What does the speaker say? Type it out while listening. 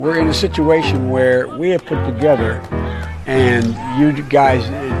We're in a situation where we have put together, and you guys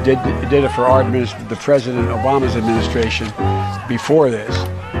did it for our the President Obama's administration before this.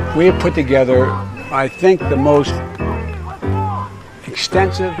 We have put together, I think, the most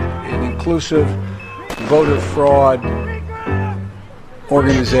extensive and inclusive voter fraud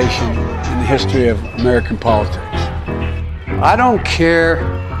organization in the history of American politics. I don't care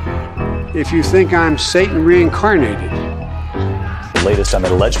if you think I'm Satan reincarnated. The latest on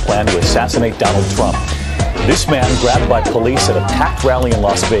an alleged plan to assassinate Donald Trump. This man grabbed by police at a packed rally in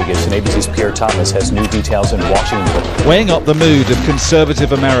Las Vegas, and ABC's Pierre Thomas has new details in Washington. Weighing up the mood of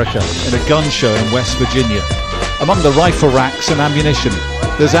conservative America in a gun show in West Virginia. Among the rifle racks and ammunition,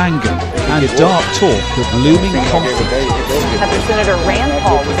 there's anger and dark talk of looming conflict. After Senator Rand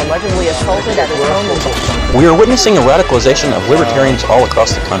Paul was allegedly assaulted at his home in Baltimore. We are witnessing a radicalization of libertarians all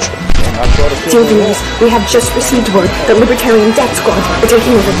across the country. Dear viewers, we have just received word that Libertarian Death Squad are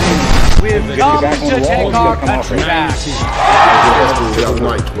taking over. We've come to take our country back. He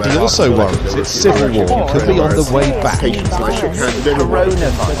also worries its civil war could be on the way back.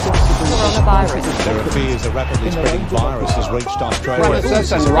 Coronavirus. There are fears a rapidly spreading virus has reached Australia.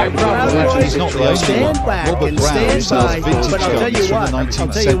 He's not the only one. Robert Brown sells vintage guns from the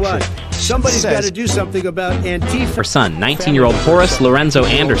 19th century. Somebody's got to do something about Antifa. Her son, 19-year-old Horace Lorenzo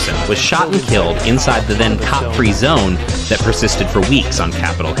Anderson, was shot and killed inside the then cop-free zone that persisted for weeks on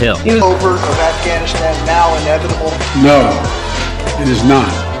Capitol Hill. Over of Afghanistan now inevitable? No, it is not.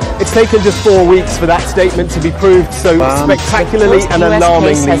 It's taken just 4 weeks for that statement to be proved so spectacularly and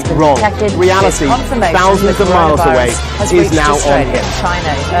alarmingly wrong. Reality, thousands of miles away, is now on him.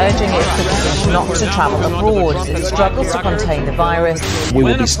 China is urging its citizens not to travel abroad as it struggles to contain the virus. We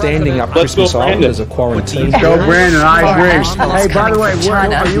will be standing up Christmas Island as a quarantine. Go, Brandon, I agree. Hey, by the way,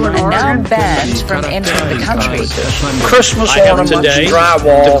 China are now banned from entering the country. Christmas ornaments,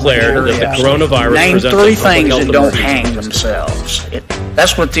 drywall, declared that the coronavirus name presents 3 a things public that don't health hang themselves.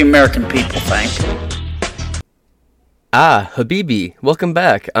 That's what the American people think. Habibi, welcome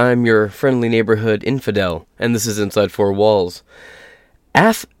back. I'm your friendly neighborhood infidel, and this is Inside Four Walls.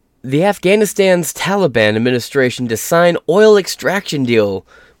 The Afghanistan's Taliban administration to sign oil extraction deal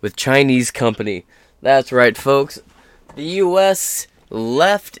with Chinese company. That's right, folks. The U.S.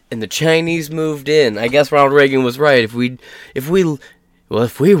 left and the Chinese moved in. I guess Ronald Reagan was right. If we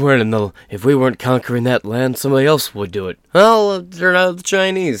weren't conquering that land, somebody else would do it. Well, they're not the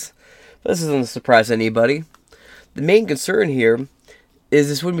Chinese. This isn't a surprise to anybody. The main concern here is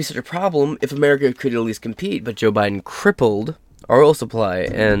this wouldn't be such a problem if America could at least compete, but Joe Biden crippled our oil supply,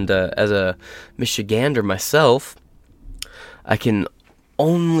 and as a Michigander myself, I can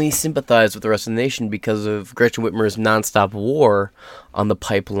only sympathize with the rest of the nation because of Gretchen Whitmer's nonstop war on the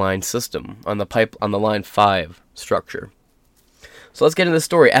pipeline system, on the Line 5 structure. So let's get into the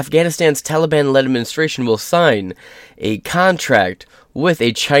story. Afghanistan's Taliban-led administration will sign a contract with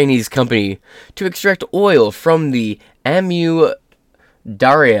a Chinese company to extract oil from the Amu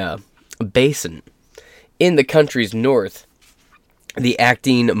Darya Basin in the country's north, the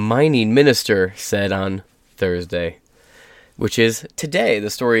acting mining minister said on Thursday, which is today. The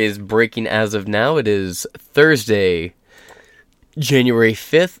story is breaking as of now. It is Thursday, January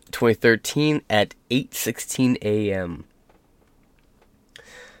 5th, 2013 at 8:16 a.m.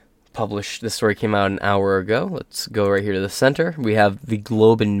 Published. This story came out an hour ago. Let's go right here to the center. We have the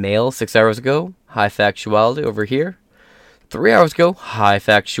Globe and Mail 6 hours ago. High factuality over here. 3 hours ago, high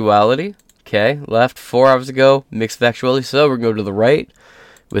factuality. Okay, left 4 hours ago, mixed factuality. So we're going to go to the right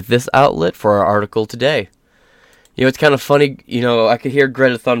with this outlet for our article today. You know, it's kind of funny. You know, I could hear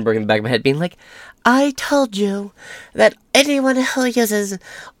Greta Thunberg in the back of my head being like, I told you that anyone who uses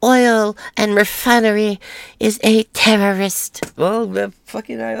oil and refinery is a terrorist. Well,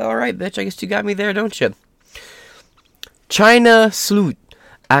 fucking alright, bitch. I guess you got me there, don't you? China Slut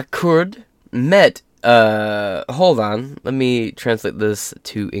Accord met, hold on. Let me translate this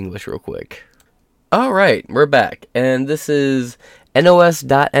to English real quick. Alright, we're back. And this is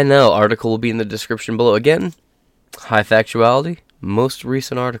nos.nl. Article will be in the description below. Again, high factuality, most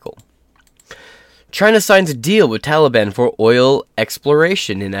recent article. China signs a deal with Taliban for oil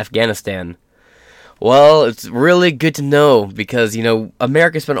exploration in Afghanistan. Well, it's really good to know because, you know,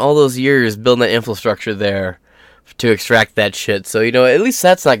 America spent all those years building that infrastructure there to extract that shit. So, you know, at least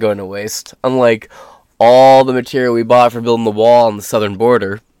that's not going to waste. Unlike all the material we bought for building the wall on the southern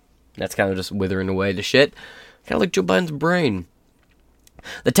border. That's kind of just withering away to shit. Kind of like Joe Biden's brain.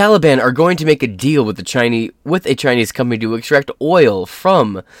 The Taliban are going to make a deal with a Chinese company to extract oil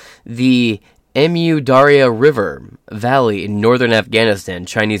from the Amu Darya River Valley in northern Afghanistan.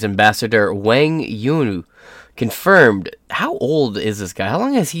 Chinese ambassador Wang confirmed. How old is this guy? How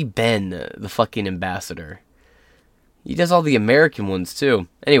long has he been the fucking ambassador? He does all the American ones, too.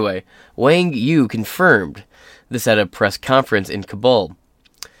 Anyway, Wang Yu confirmed this at a press conference in Kabul.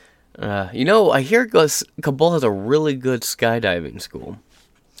 I hear Kabul has a really good skydiving school.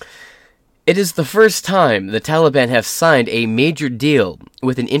 It is the first time the Taliban have signed a major deal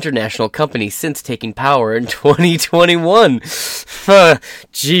with an international company since taking power in 2021.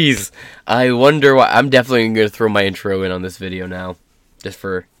 Jeez, I wonder why. I'm definitely going to throw my intro in on this video now, just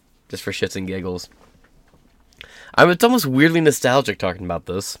for shits and giggles. It's almost weirdly nostalgic talking about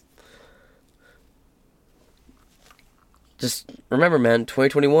this. Just remember, man,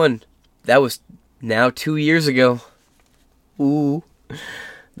 2021. That was now 2 years ago. Ooh.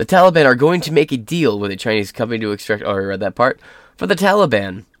 The Taliban are going to make a deal with a Chinese company to extract... Oh, I read that part. For the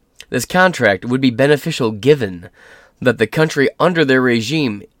Taliban, this contract would be beneficial given that the country under their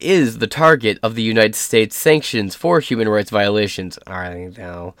regime is the target of the United States sanctions for human rights violations. I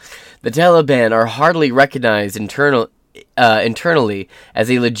know. The Taliban are hardly recognized internally as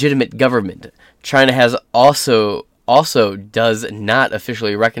a legitimate government. China has also does not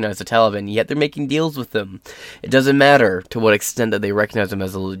officially recognize the Taliban, yet they're making deals with them. It doesn't matter to what extent that they recognize them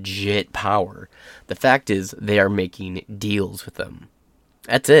as a legit power. The fact is, they are making deals with them.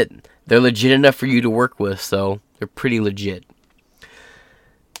 That's it. They're legit enough for you to work with, so they're pretty legit.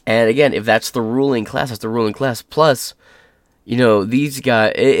 And again, if that's the ruling class, that's the ruling class. Plus, these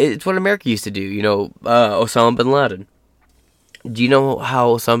guys, it's what America used to do. Osama bin Laden. Do you know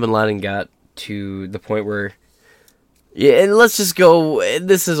how Osama bin Laden got to the point where... Yeah, and let's just go.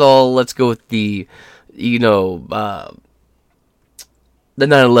 Let's go with the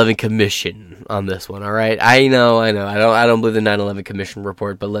 9/11 Commission on this one. All right, I know. I don't believe the 9/11 Commission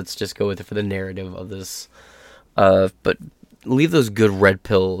report, but let's just go with it for the narrative of this. But leave those good red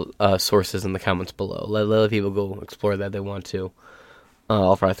pill sources in the comments below. Let people go explore that if they want to.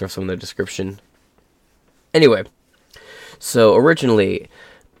 I'll probably throw some in the description. Anyway, so originally,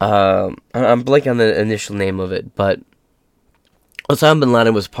 I'm blanking on the initial name of it, but Osama bin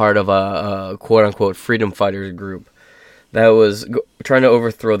Laden was part of a quote-unquote freedom fighters group that was trying to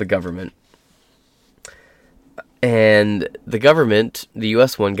overthrow the government. And the government, the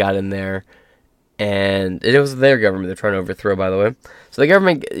U.S. one, got in there, and it was their government they're trying to overthrow, by the way. So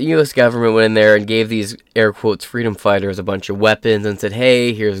the U.S. government went in there and gave these, air quotes, freedom fighters a bunch of weapons and said,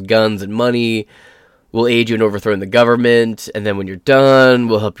 hey, here's guns and money. We'll aid you in overthrowing the government, and then when you're done,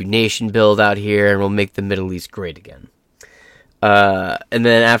 we'll help you nation build out here, and we'll make the Middle East great again. And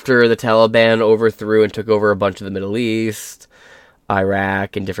then after the Taliban overthrew and took over a bunch of the Middle East,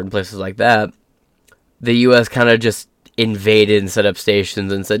 Iraq, and different places like that, the U.S. kind of just invaded and set up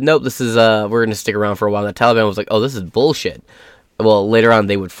stations and said, nope, this is, we're going to stick around for a while. And the Taliban was like, oh, this is bullshit. Well, later on,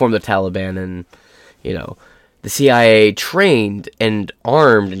 they would form the Taliban, and, the CIA trained and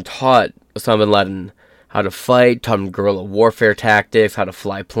armed and taught Osama bin Laden how to fight, taught him guerrilla warfare tactics, how to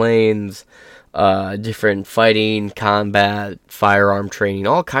fly planes, different fighting, combat, firearm training,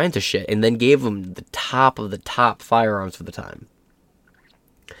 all kinds of shit, and then gave him the top of the top firearms for the time.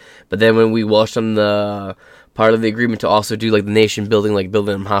 But then when we watched on the part of the agreement to also do like the nation building, like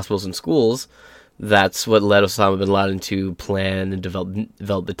building them hospitals and schools, that's what led Osama bin Laden to plan and develop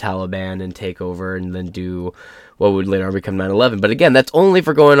the Taliban and take over and then do what would later on become 9/11. But again, that's only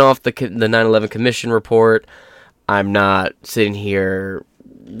for going off the 9/11 Commission report. I'm not sitting here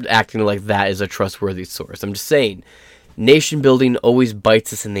acting like that is a trustworthy source. I'm just saying, nation building always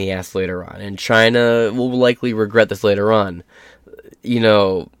bites us in the ass later on, and China will likely regret this later on.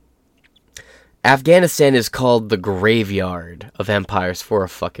 Afghanistan is called the graveyard of empires for a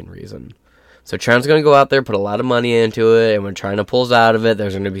fucking reason. So China's going to go out there, put a lot of money into it, and when China pulls out of it,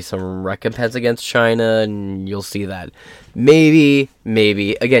 there's going to be some recompense against China, and you'll see that. Maybe.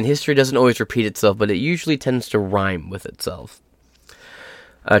 Again, history doesn't always repeat itself, but it usually tends to rhyme with itself.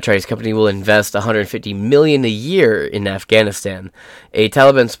 A Chinese company will invest $150 million a year in Afghanistan. A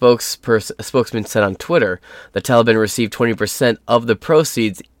Taliban spokesman said on Twitter, the Taliban received 20% of the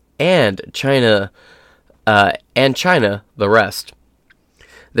proceeds, and China the rest.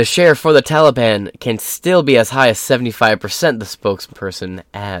 The share for the Taliban can still be as high as 75%, the spokesperson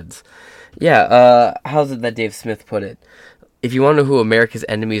adds. Yeah, how's it that Dave Smith put it? If you want to know who America's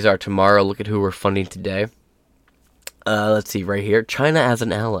enemies are tomorrow, look at who we're funding today. Let's see, right here. China as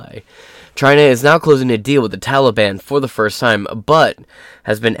an ally. China is now closing a deal with the Taliban for the first time, but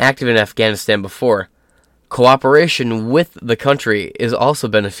has been active in Afghanistan before. Cooperation with the country is also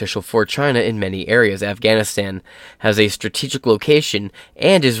beneficial for China in many areas. Afghanistan has a strategic location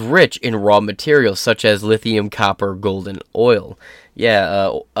and is rich in raw materials such as lithium, copper, gold, and oil.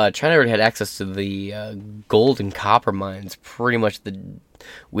 China already had access to the gold and copper mines pretty much the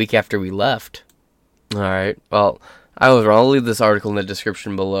week after we left. Alright, well, I was wrong. I'll leave this article in the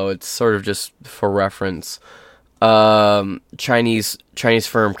description below. It's sort of just for reference. Chinese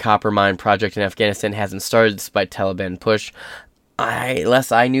firm copper mine project in Afghanistan hasn't started despite Taliban push.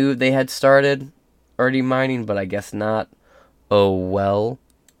 Last I knew they had started already mining, but I guess not. Oh well.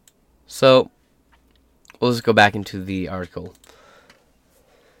 So, we'll just go back into the article.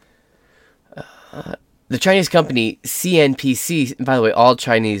 The Chinese company CNPC, by the way, all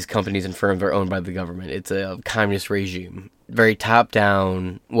Chinese companies and firms are owned by the government. It's a communist regime. Very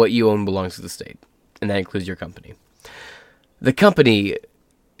top-down, what you own belongs to the state. And that includes your company. The company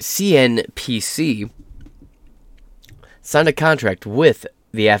CNPC signed a contract with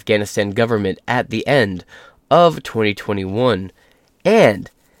the Afghanistan government at the end of 2021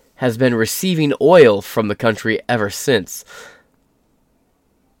 and has been receiving oil from the country ever since.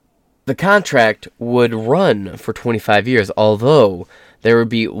 The contract would run for 25 years, although there would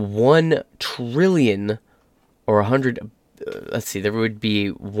be $1 trillion or 100... there would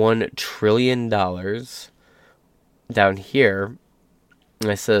be $1 trillion down here.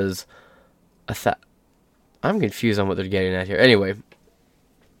 And it says... I'm confused on what they're getting at here. Anyway.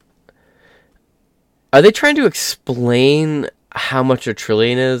 Are they trying to explain how much a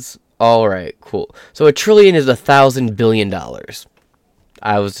trillion is? Alright, cool. So a trillion is $1,000 billion.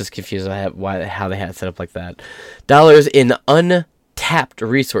 I was just confused on how they had it set up like that. Dollars in untapped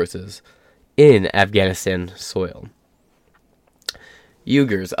resources in Afghanistan soil.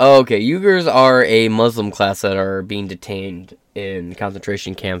 Uyghurs. Oh, okay. Uyghurs are a Muslim class that are being detained in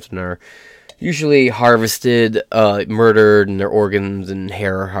concentration camps and are usually harvested, murdered, and their organs and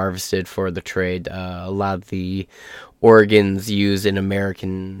hair are harvested for the trade. A lot of the organs used in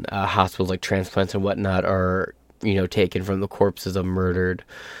American hospitals, like transplants and whatnot, are taken from the corpses of murdered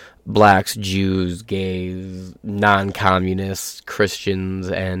blacks, Jews, gays, non-communists, Christians,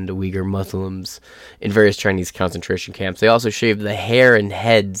 and Uyghur Muslims in various Chinese concentration camps. They also shave the hair and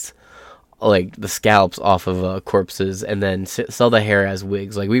heads, like the scalps, off of corpses and then sell the hair as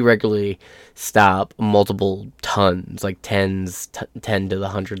wigs. Like, we regularly stop multiple tons, like 10 to the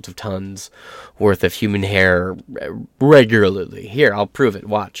hundreds of tons worth of human hair regularly. Here, I'll prove it.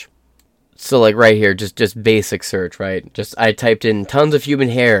 Watch. So, like, right here, just basic search, right? I typed in tons of human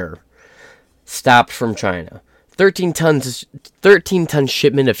hair stopped from China. 13-ton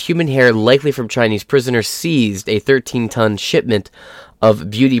shipment of human hair likely from Chinese prisoners seized. A 13-ton shipment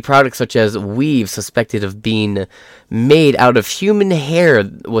of beauty products such as weave suspected of being made out of human hair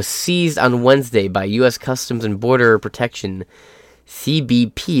was seized on Wednesday by U.S. Customs and Border Protection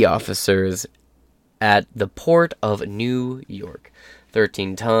CBP officers at the Port of New York.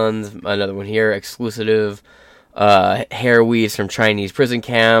 13 tons, another one here, exclusive hair weaves from Chinese prison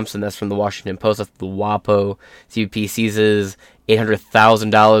camps, and that's from the Washington Post. That's the WAPO. CBP seizes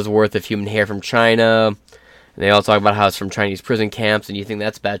 $800,000 worth of human hair from China. And they all talk about how it's from Chinese prison camps, and you think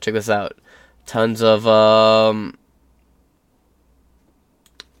that's bad. Check this out. Tons of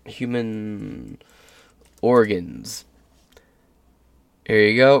human organs. Here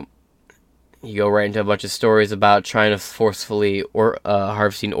you go. You go right into a bunch of stories about China forcefully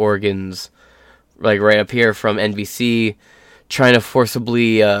harvesting organs. Like right up here from NBC. China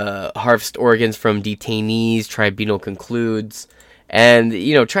forcibly harvest organs from detainees, tribunal concludes. And,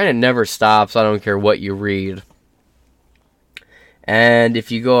 China never stops. I don't care what you read. And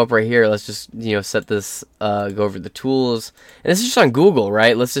if you go up right here, let's just, set this, go over the tools. And this is just on Google,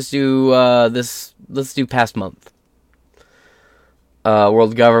 right? Let's just do this. Let's do past month.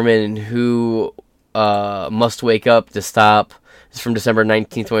 World government and who must wake up to stop. It's from December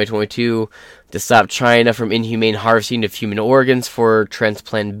 19, 2022. To stop China from inhumane harvesting of human organs for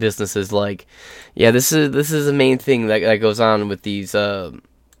transplant businesses. Like, yeah, this is the main thing that goes on with these, these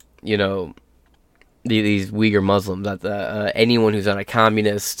Uyghur Muslims. That anyone who's not a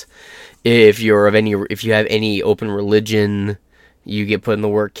communist, if you have any open religion, you get put in the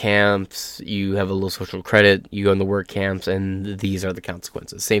work camps, you have a little social credit, you go in the work camps, and these are the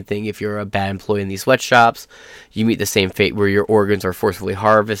consequences. Same thing if you're a bad employee in these sweatshops, you meet the same fate where your organs are forcibly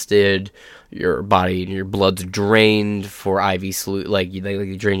harvested, your body and your blood's drained for IV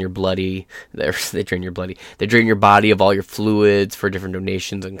they drain your bloody, they drain your body of all your fluids for different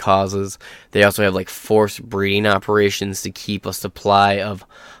donations and causes. They also have forced breeding operations to keep a supply of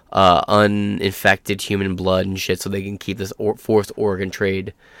uninfected human blood and shit so they can keep this forced organ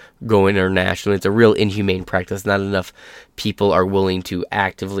trade going internationally. It's a real inhumane practice. Not enough people are willing to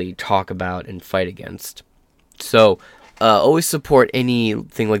actively talk about and fight against. So, always support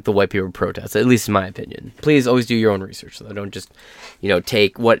anything like the white paper protest, at least in my opinion. Please always do your own research, though. Don't just,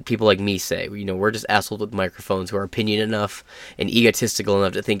 take what people like me say. We're just assholes with microphones who are opinion enough and egotistical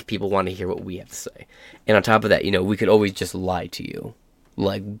enough to think people want to hear what we have to say. And on top of that, we could always just lie to you.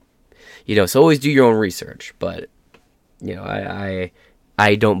 So always do your own research. But,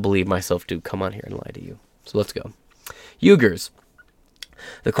 I don't believe myself to come on here and lie to you. So let's go. Uyghurs.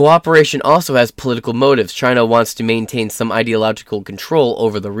 The cooperation also has political motives. China wants to maintain some ideological control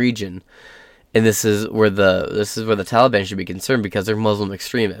over the region. And this is where the Taliban should be concerned because they're Muslim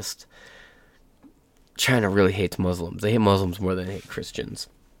extremists. China really hates Muslims. They hate Muslims more than they hate Christians.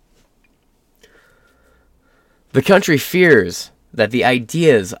 The country fears that the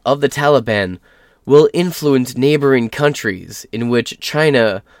ideas of the Taliban will influence neighboring countries in which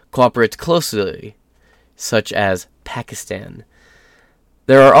China cooperates closely, such as Pakistan.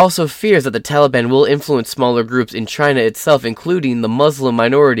 There are also fears that the Taliban will influence smaller groups in China itself, including the Muslim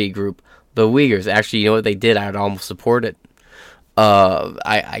minority group, the Uyghurs. Actually, you know what they did? I'd almost support it.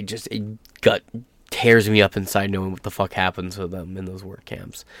 It gut tears me up inside knowing what the fuck happens to them in those work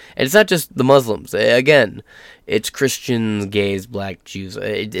camps. And it's not just the Muslims. Again, it's Christians, gays, black, Jews.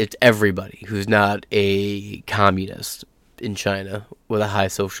 It's everybody who's not a communist in China with a high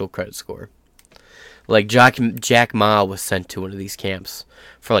social credit score. Like Jack Ma was sent to one of these camps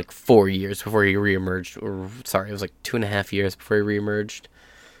for 4 years before he reemerged. It was 2.5 years before he reemerged.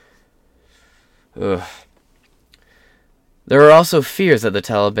 Ugh. There are also fears that the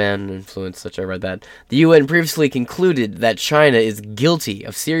Taliban influence, I read that. The UN previously concluded that China is guilty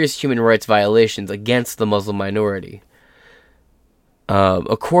of serious human rights violations against the Muslim minority.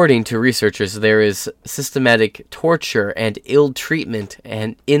 According to researchers, there is systematic torture and ill treatment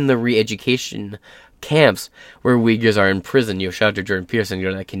and in the re-education camps where Uyghurs are in prison. Shout out to Jordan Peterson,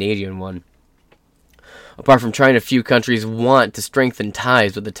 you're that Canadian one. Apart from China, few countries want to strengthen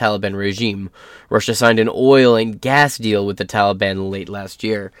ties with the Taliban regime. Russia signed an oil and gas deal with the Taliban late last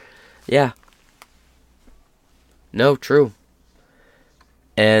year. Yeah. No, true.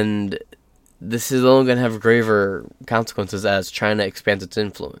 And this is only going to have graver consequences as China expands its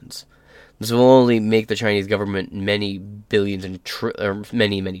influence. This will only make the Chinese government many billions and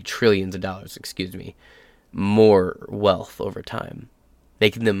many trillions of dollars, more wealth over time,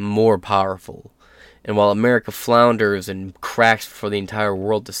 making them more powerful. And while America flounders and cracks for the entire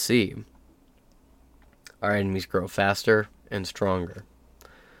world to see, our enemies grow faster and stronger.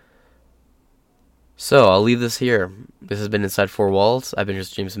 So, I'll leave this here. This has been Inside Four Walls. I've been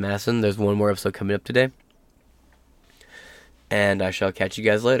just James Masson. There's one more episode coming up today. And I shall catch you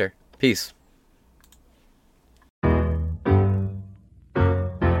guys later. Peace.